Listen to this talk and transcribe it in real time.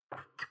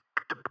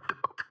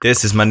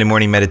This is Monday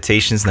Morning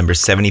Meditations number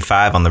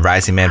 75 on the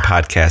Rising Man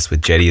podcast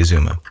with Jeddy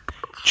Azuma.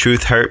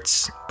 Truth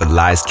hurts, but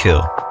lies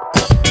kill.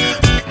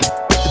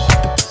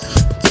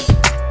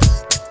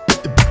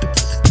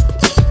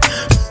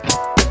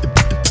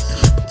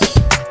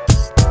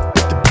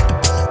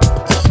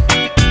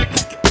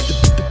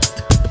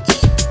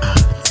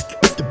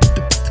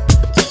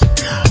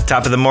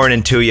 Top of the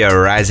morning to you,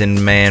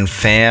 Rising Man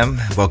fam.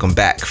 Welcome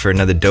back for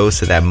another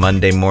dose of that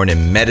Monday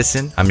morning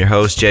medicine. I'm your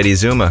host, Jeddy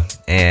Azuma,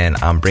 and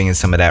I'm bringing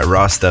some of that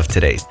raw stuff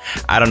today.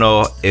 I don't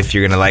know if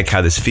you're going to like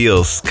how this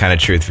feels, kind of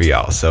truth for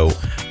y'all, so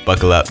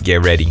buckle up,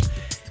 get ready.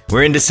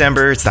 We're in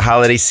December, it's the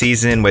holiday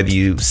season. Whether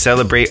you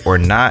celebrate or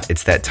not,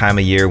 it's that time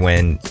of year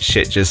when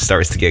shit just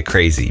starts to get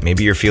crazy.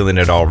 Maybe you're feeling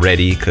it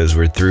already because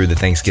we're through the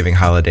Thanksgiving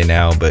holiday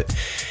now, but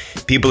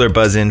people are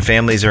buzzing,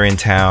 families are in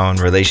town,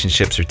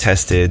 relationships are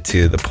tested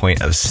to the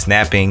point of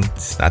snapping.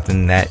 It's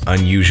nothing that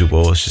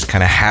unusual, it just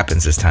kind of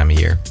happens this time of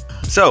year.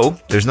 So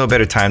there's no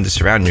better time to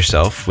surround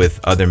yourself with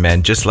other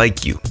men just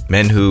like you.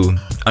 Men who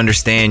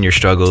understand your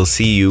struggles,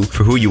 see you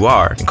for who you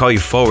are, and call you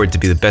forward to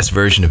be the best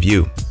version of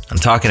you. I'm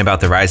talking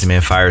about the Rising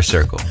Man Fire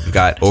Circle. We've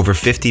got over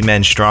 50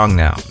 men strong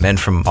now, men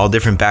from all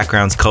different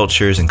backgrounds,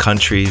 cultures, and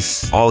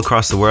countries all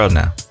across the world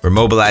now. We're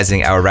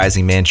mobilizing our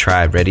Rising Man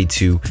tribe, ready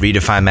to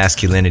redefine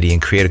masculinity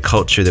and create a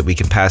culture that we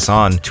can pass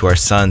on to our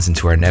sons and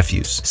to our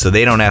nephews, so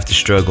they don't have to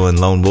struggle and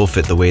lone wolf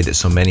it the way that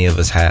so many of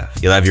us have.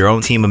 You'll have your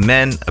own team of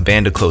men, a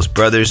band of close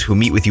brothers who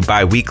meet with you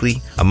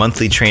bi-weekly, a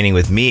monthly training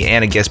with me,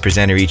 and a guest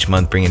presenter each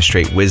month bringing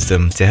straight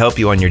wisdom to help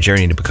you on your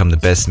journey to become the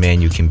best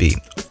man you can be.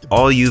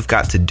 All you've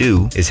got to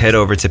do is head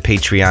over to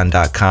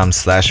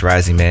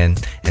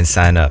patreon.com/risingman and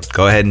sign up.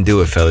 Go ahead and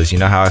do it, fellas. You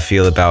know how I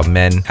feel about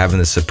men having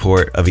the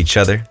support of each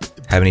other,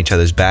 having each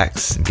other's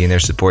backs, and being there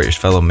to support your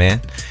fellow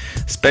man,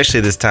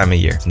 especially this time of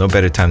year. No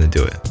better time to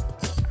do it.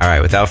 All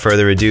right, without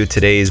further ado,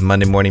 today's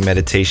Monday morning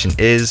meditation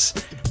is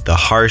the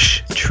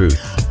harsh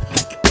truth.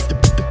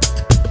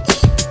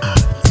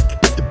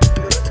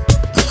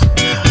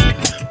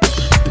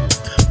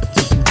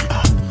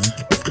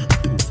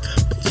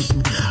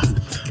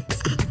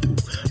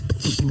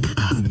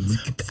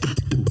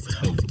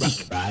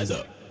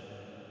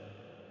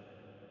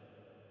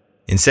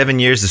 In 7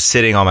 years of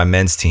sitting on my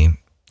men's team,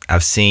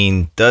 I've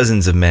seen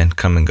dozens of men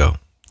come and go.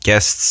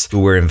 Guests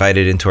who were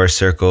invited into our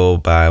circle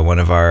by one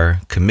of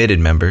our committed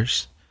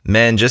members.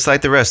 Men just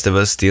like the rest of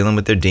us, dealing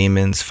with their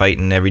demons,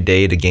 fighting every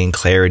day to gain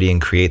clarity and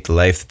create the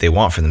life that they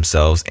want for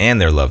themselves and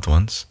their loved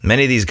ones.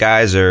 Many of these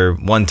guys are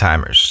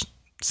one-timers.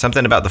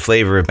 Something about the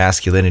flavor of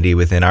masculinity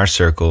within our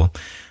circle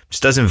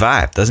just doesn't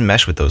vibe, doesn't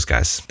mesh with those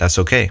guys. That's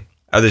okay.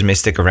 Others may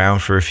stick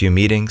around for a few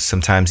meetings,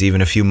 sometimes even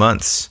a few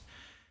months.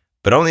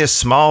 But only a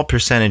small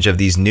percentage of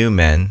these new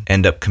men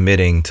end up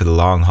committing to the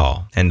long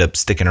haul, end up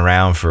sticking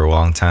around for a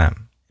long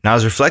time. And I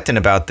was reflecting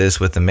about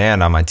this with a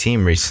man on my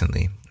team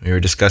recently. We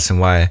were discussing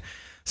why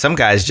some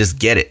guys just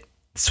get it,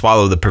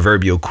 swallow the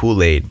proverbial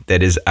Kool-Aid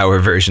that is our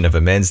version of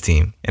a men's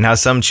team, and how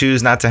some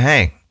choose not to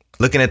hang.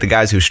 Looking at the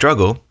guys who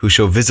struggle, who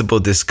show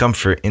visible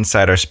discomfort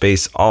inside our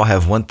space, all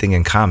have one thing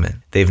in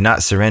common. They've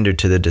not surrendered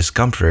to the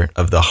discomfort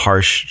of the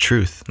harsh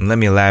truth. And let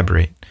me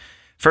elaborate.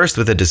 First,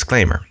 with a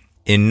disclaimer.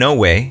 In no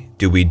way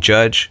do we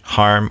judge,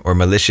 harm, or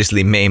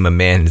maliciously maim a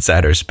man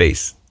inside our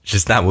space. It's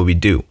just not what we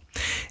do.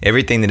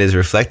 Everything that is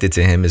reflected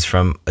to him is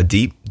from a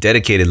deep,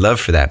 dedicated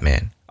love for that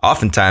man,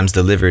 oftentimes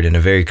delivered in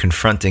a very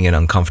confronting and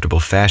uncomfortable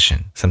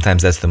fashion.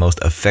 Sometimes that's the most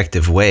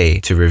effective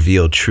way to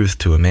reveal truth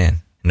to a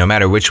man. No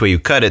matter which way you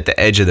cut it, the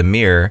edge of the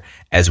mirror,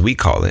 as we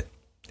call it,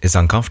 is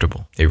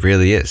uncomfortable. It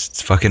really is.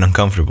 It's fucking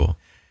uncomfortable.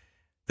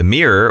 The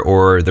mirror,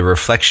 or the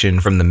reflection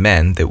from the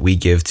men that we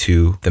give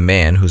to the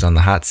man who's on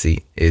the hot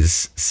seat,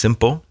 is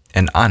simple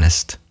and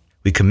honest.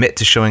 We commit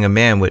to showing a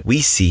man what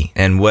we see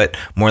and what,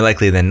 more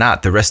likely than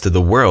not, the rest of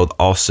the world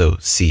also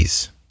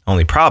sees.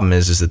 Only problem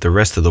is that the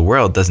rest of the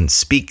world doesn't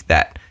speak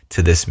that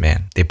to this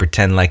man. They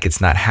pretend like it's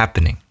not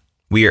happening.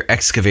 We are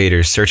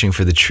excavators searching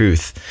for the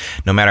truth.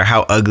 No matter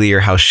how ugly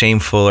or how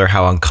shameful or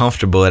how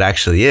uncomfortable it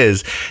actually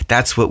is,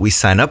 that's what we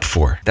sign up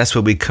for. That's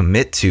what we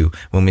commit to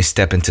when we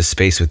step into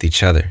space with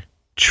each other.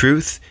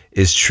 Truth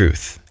is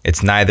truth.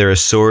 It's neither a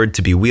sword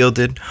to be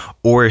wielded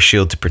or a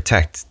shield to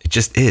protect. It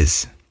just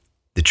is.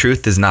 The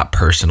truth is not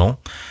personal,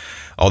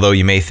 although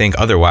you may think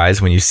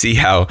otherwise when you see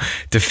how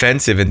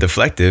defensive and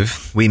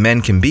deflective we men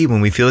can be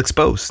when we feel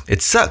exposed.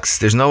 It sucks.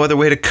 There's no other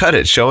way to cut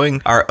it.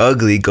 Showing our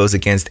ugly goes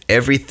against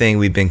everything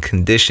we've been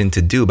conditioned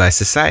to do by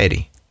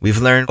society.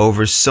 We've learned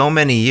over so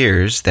many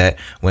years that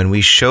when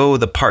we show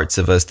the parts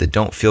of us that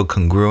don't feel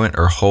congruent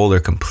or whole or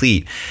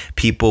complete,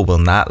 people will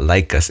not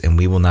like us and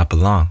we will not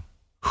belong.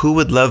 Who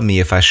would love me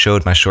if I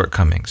showed my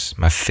shortcomings,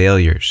 my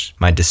failures,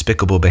 my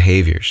despicable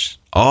behaviors?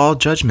 All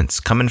judgments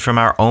coming from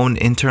our own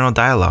internal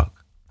dialogue.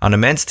 On a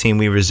men's team,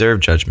 we reserve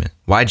judgment.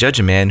 Why judge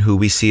a man who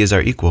we see as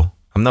our equal?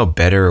 I'm no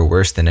better or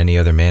worse than any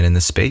other man in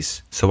this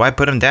space. So why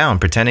put him down,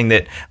 pretending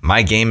that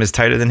my game is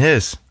tighter than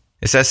his?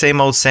 It's that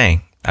same old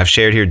saying I've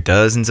shared here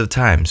dozens of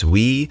times.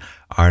 We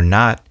are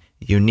not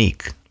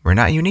unique. We're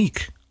not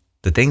unique.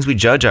 The things we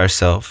judge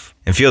ourselves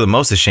and feel the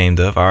most ashamed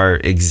of are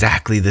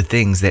exactly the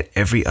things that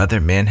every other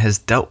man has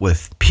dealt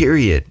with,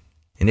 period.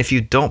 And if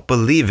you don't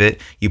believe it,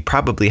 you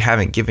probably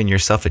haven't given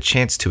yourself a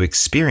chance to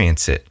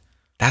experience it.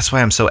 That's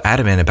why I'm so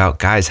adamant about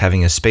guys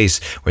having a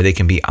space where they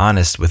can be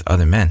honest with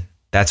other men.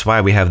 That's why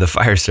we have the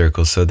fire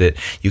circle, so that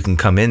you can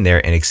come in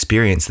there and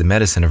experience the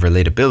medicine of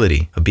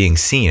relatability, of being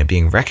seen, of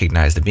being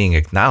recognized, of being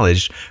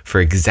acknowledged for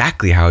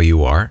exactly how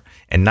you are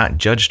and not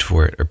judged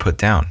for it or put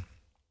down.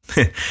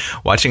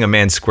 Watching a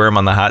man squirm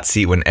on the hot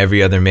seat when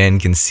every other man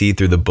can see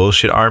through the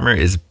bullshit armor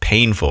is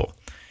painful.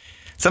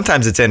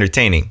 Sometimes it's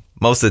entertaining.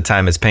 Most of the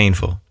time it's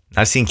painful.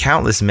 I've seen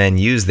countless men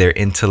use their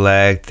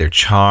intellect, their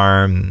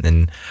charm,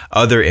 and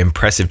other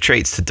impressive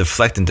traits to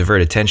deflect and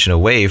divert attention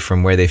away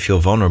from where they feel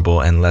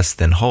vulnerable and less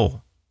than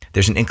whole.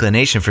 There's an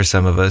inclination for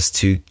some of us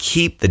to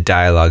keep the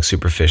dialogue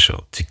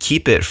superficial, to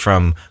keep it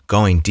from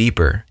going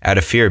deeper out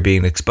of fear of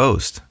being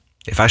exposed.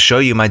 If I show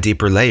you my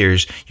deeper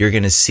layers, you're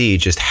going to see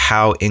just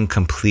how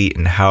incomplete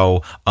and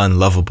how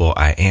unlovable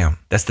I am.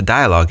 That's the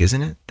dialogue,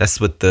 isn't it?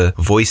 That's what the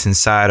voice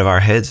inside of our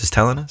heads is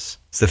telling us.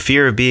 It's the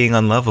fear of being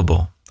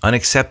unlovable,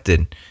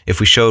 unaccepted if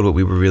we showed what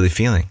we were really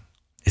feeling.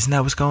 Isn't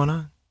that what's going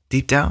on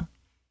deep down?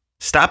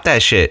 Stop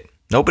that shit.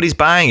 Nobody's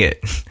buying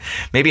it.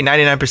 Maybe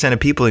 99% of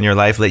people in your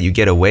life let you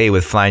get away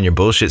with flying your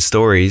bullshit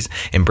stories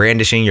and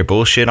brandishing your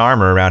bullshit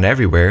armor around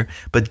everywhere,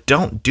 but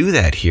don't do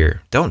that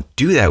here. Don't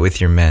do that with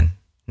your men.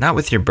 Not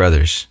with your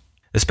brothers,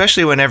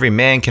 especially when every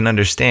man can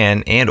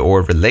understand and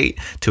or relate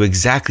to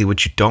exactly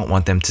what you don't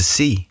want them to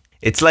see.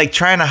 It's like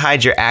trying to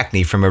hide your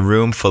acne from a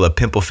room full of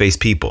pimple-faced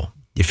people.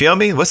 You feel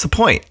me? What's the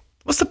point?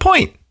 What's the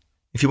point?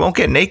 If you won't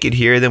get naked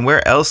here, then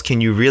where else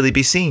can you really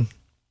be seen?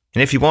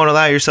 And if you won't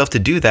allow yourself to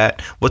do that,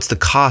 what's the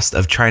cost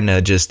of trying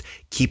to just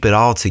keep it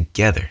all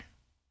together?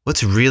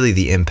 What's really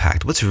the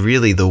impact? What's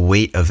really the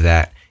weight of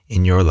that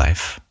in your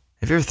life?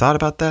 Have you ever thought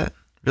about that?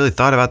 Really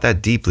thought about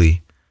that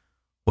deeply?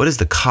 What is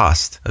the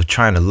cost of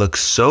trying to look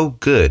so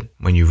good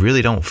when you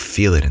really don't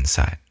feel it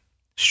inside?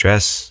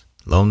 Stress,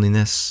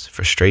 loneliness,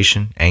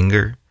 frustration,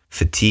 anger,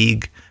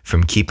 fatigue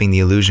from keeping the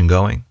illusion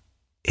going.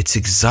 It's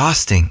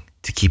exhausting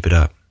to keep it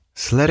up.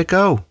 So let it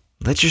go.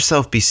 Let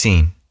yourself be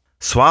seen.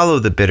 Swallow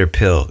the bitter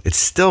pill. It's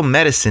still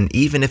medicine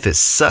even if it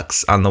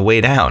sucks on the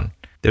way down.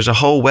 There's a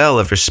whole well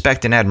of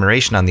respect and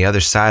admiration on the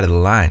other side of the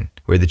line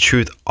where the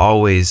truth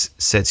always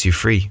sets you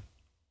free.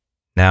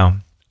 Now,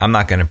 I'm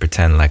not going to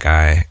pretend like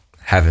I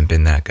haven't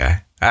been that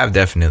guy. I've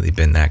definitely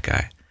been that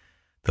guy.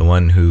 The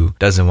one who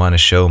doesn't want to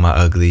show my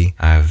ugly.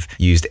 I've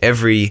used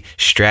every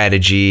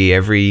strategy,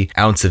 every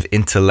ounce of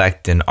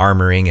intellect and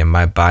armoring in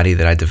my body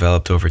that I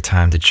developed over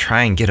time to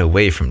try and get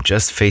away from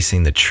just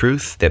facing the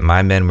truth that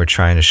my men were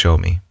trying to show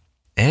me.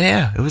 And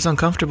yeah, it was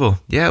uncomfortable.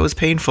 Yeah, it was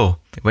painful.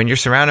 When you're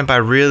surrounded by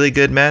really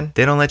good men,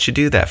 they don't let you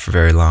do that for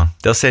very long.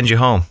 They'll send you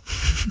home.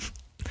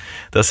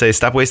 They'll say,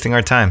 stop wasting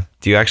our time.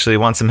 Do you actually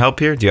want some help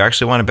here? Do you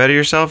actually want to better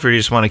yourself? Or do you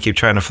just want to keep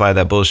trying to fly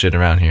that bullshit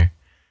around here?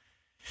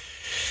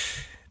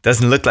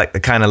 Doesn't look like the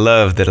kind of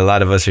love that a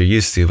lot of us are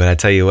used to. But I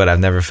tell you what, I've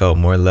never felt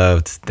more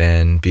loved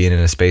than being in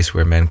a space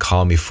where men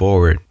call me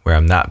forward, where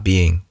I'm not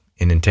being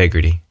in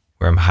integrity,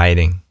 where I'm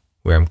hiding,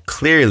 where I'm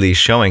clearly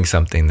showing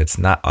something that's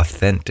not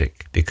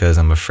authentic because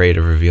I'm afraid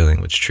of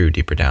revealing what's true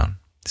deeper down.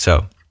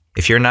 So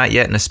if you're not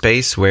yet in a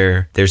space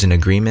where there's an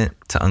agreement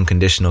to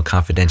unconditional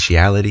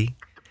confidentiality,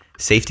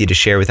 safety to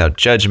share without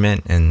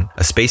judgment, and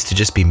a space to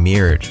just be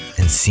mirrored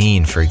and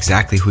seen for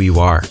exactly who you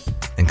are,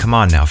 then come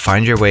on now,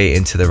 find your way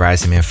into the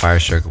Rising Man Fire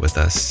Circle with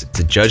us. It's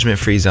a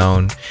judgment-free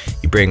zone.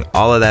 You bring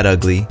all of that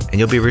ugly, and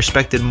you'll be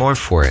respected more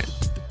for it.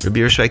 You'll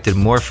be respected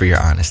more for your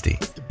honesty.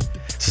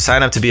 So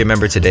sign up to be a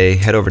member today.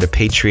 Head over to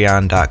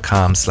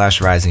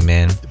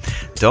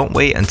patreon.com/risingman. Don't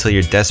wait until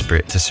you're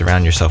desperate to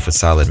surround yourself with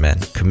solid men,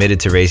 committed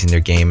to raising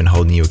their game and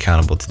holding you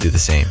accountable to do the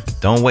same.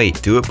 Don't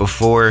wait. Do it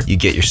before you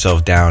get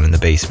yourself down in the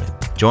basement.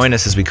 Join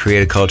us as we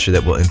create a culture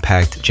that will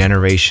impact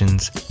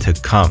generations to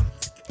come.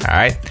 All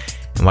right?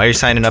 And while you're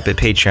signing up at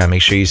Patreon,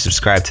 make sure you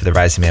subscribe to the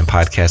Rising Man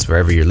podcast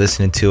wherever you're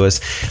listening to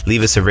us.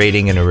 Leave us a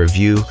rating and a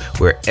review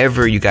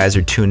wherever you guys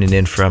are tuning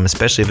in from,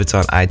 especially if it's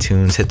on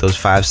iTunes. Hit those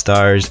 5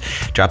 stars.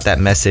 Drop that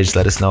message.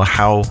 Let us know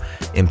how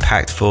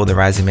impactful the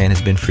Rising Man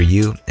has been for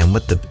you and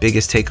what the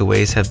biggest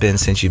takeaways have been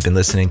since you've been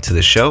listening to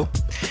the show.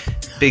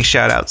 Big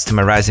shout outs to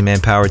my Rising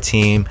Man Power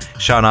team,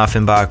 Sean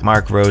Offenbach,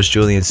 Mark Rose,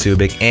 Julian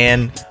Subic,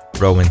 and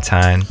Rowan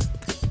Tyne.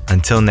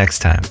 Until next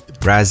time,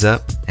 rise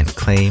up and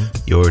claim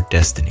your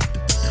destiny.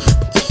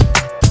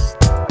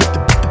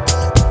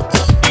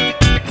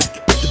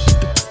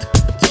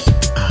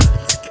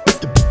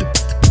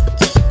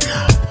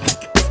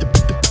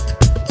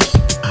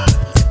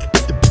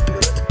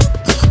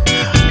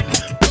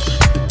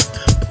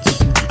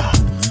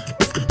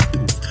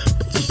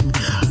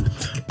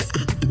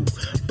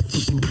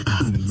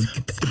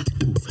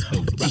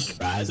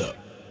 Rise up.